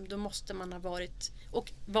Nyföretagscentrum då måste man ha varit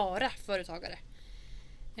och vara företagare.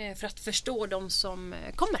 För att förstå de som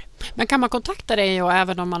kommer. Men kan man kontakta dig och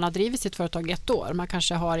även om man har drivit sitt företag 1 år? Man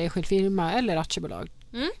kanske har enskild firma eller aktiebolag.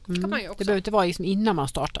 Kan man ju också. Det behöver inte vara liksom innan man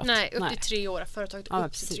startat. Nej, upp till 3 år. Företaget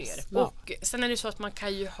upp till 3 år. Ja. Och sen är det så att man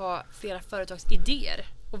kan ju ha flera företagsidéer.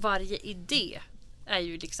 Och varje idé är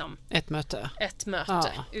ju liksom ett möte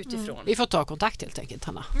utifrån. Vi får ta kontakt helt enkelt,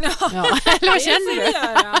 Hanna. Ja. Eller vad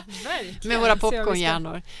känner du? Med våra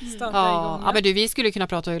popcornhjärnor. Men vi skulle kunna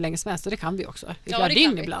prata hur länge som helst och det kan vi också. Vi kan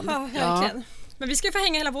dygn ibland. Ja, verkligen. Men vi ska få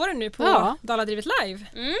hänga hela våren nu på Daladrivet live.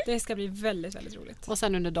 Det ska bli väldigt, väldigt roligt. Och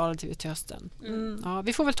sen under Daladrivet till hösten. Ja,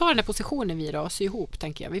 vi får väl ta den här positionen vi då och sy ihop,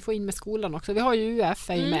 tänker jag. Vi får in med skolan också. Vi har ju UF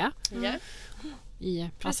är ju med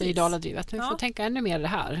i Daladrivet. Vi får tänka ännu mer det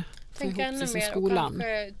här. Tänka ännu mer och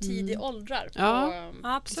kanske tidig åldrar.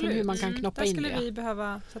 Absolut. Hur man kan knoppa in det. Där skulle vi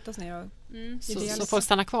behöva sätta oss ner och så folk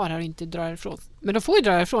stannar kvar här och inte drar ifrån. Men de får ju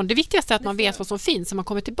dra ifrån. Det viktigaste är att man vet vad som finns så man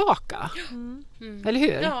kommer tillbaka. Eller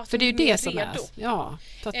hur? Ja, för det är ju det som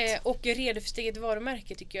är. Och redo för steget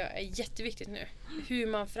varumärke tycker jag är jätteviktigt nu. Hur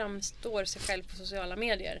man framstår sig själv på sociala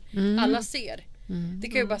medier. Alla ser. Det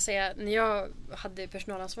kan jag bara säga, när jag hade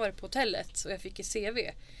personalansvarig på hotellet och jag fick ett CV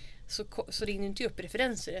så ringde inte upp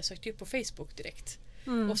referenser. Jag sökte upp på Facebook direkt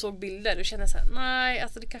och såg bilder och kände så här, nej,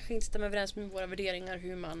 alltså det kanske inte stämmer överens med våra värderingar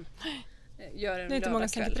hur man gör en lördagskväll. Det är inte många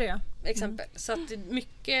exempel på det. Exempel. Så att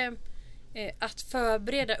mycket att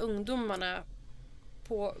förbereda ungdomarna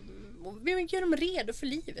på gör dem redo för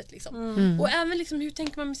livet liksom. Och även liksom, hur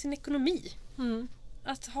tänker man med sin ekonomi?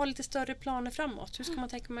 Att ha lite större planer framåt. Hur ska man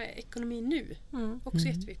tänka med ekonomi nu? Också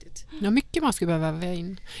jätteviktigt. Ja, mycket man skulle behöva väga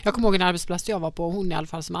in. Jag kommer ihåg en arbetsplats jag var på, hon i alla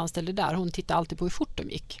fall som anställde där, hon tittade alltid på hur fort de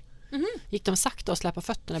gick. Gick de sakta och släppa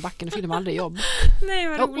fötterna i backen och fick de aldrig jobb. Nej,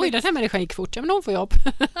 vad roligt. Oj, den här människan gick fort. Ja, men hon får jobb.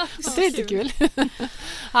 Det är inte kul.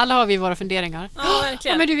 Alla har vi våra funderingar. Ja,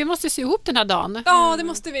 verkligen. Men vi måste se ihop den här dagen. Ja, det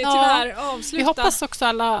måste vi tyvärr avsluta. Vi hoppas också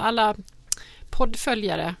alla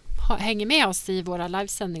poddföljare hänger med oss i våra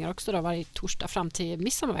livesändningar också då, varje torsdag fram till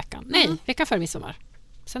midsommarveckan. Nej, veckan före midsommar.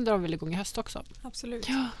 Sen drar vi väl igång i höst också. Absolut.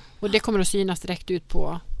 Ja. Och det kommer att synas direkt ut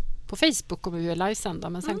på Facebook kommer vi livesända,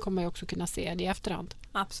 men sen kommer jag också kunna se det i efterhand.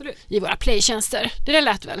 Absolut. I våra playtjänster. Det där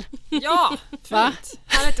lät väl? Ja, fint.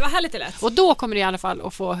 Vad härligt det lät. Och då kommer du i alla fall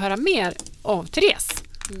att få höra mer av Therese.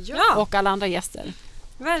 Ja. Och alla andra gäster.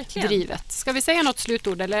 Verkligen. Drivet. Ska vi säga något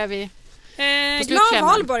slutord eller är vi... glad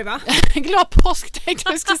Valborg, va? Glad påsk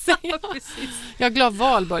tänkte jag skulle säga. Ja, glad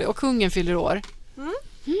Valborg. Och kungen fyller år.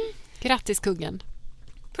 Grattis kungen.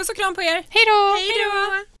 Puss och kram på er. Hej då! Hej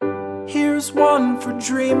då! Here's one for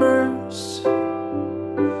dreamers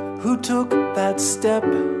who took that step.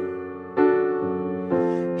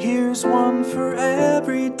 Here's one for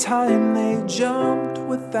every time they jumped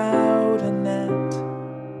without a net.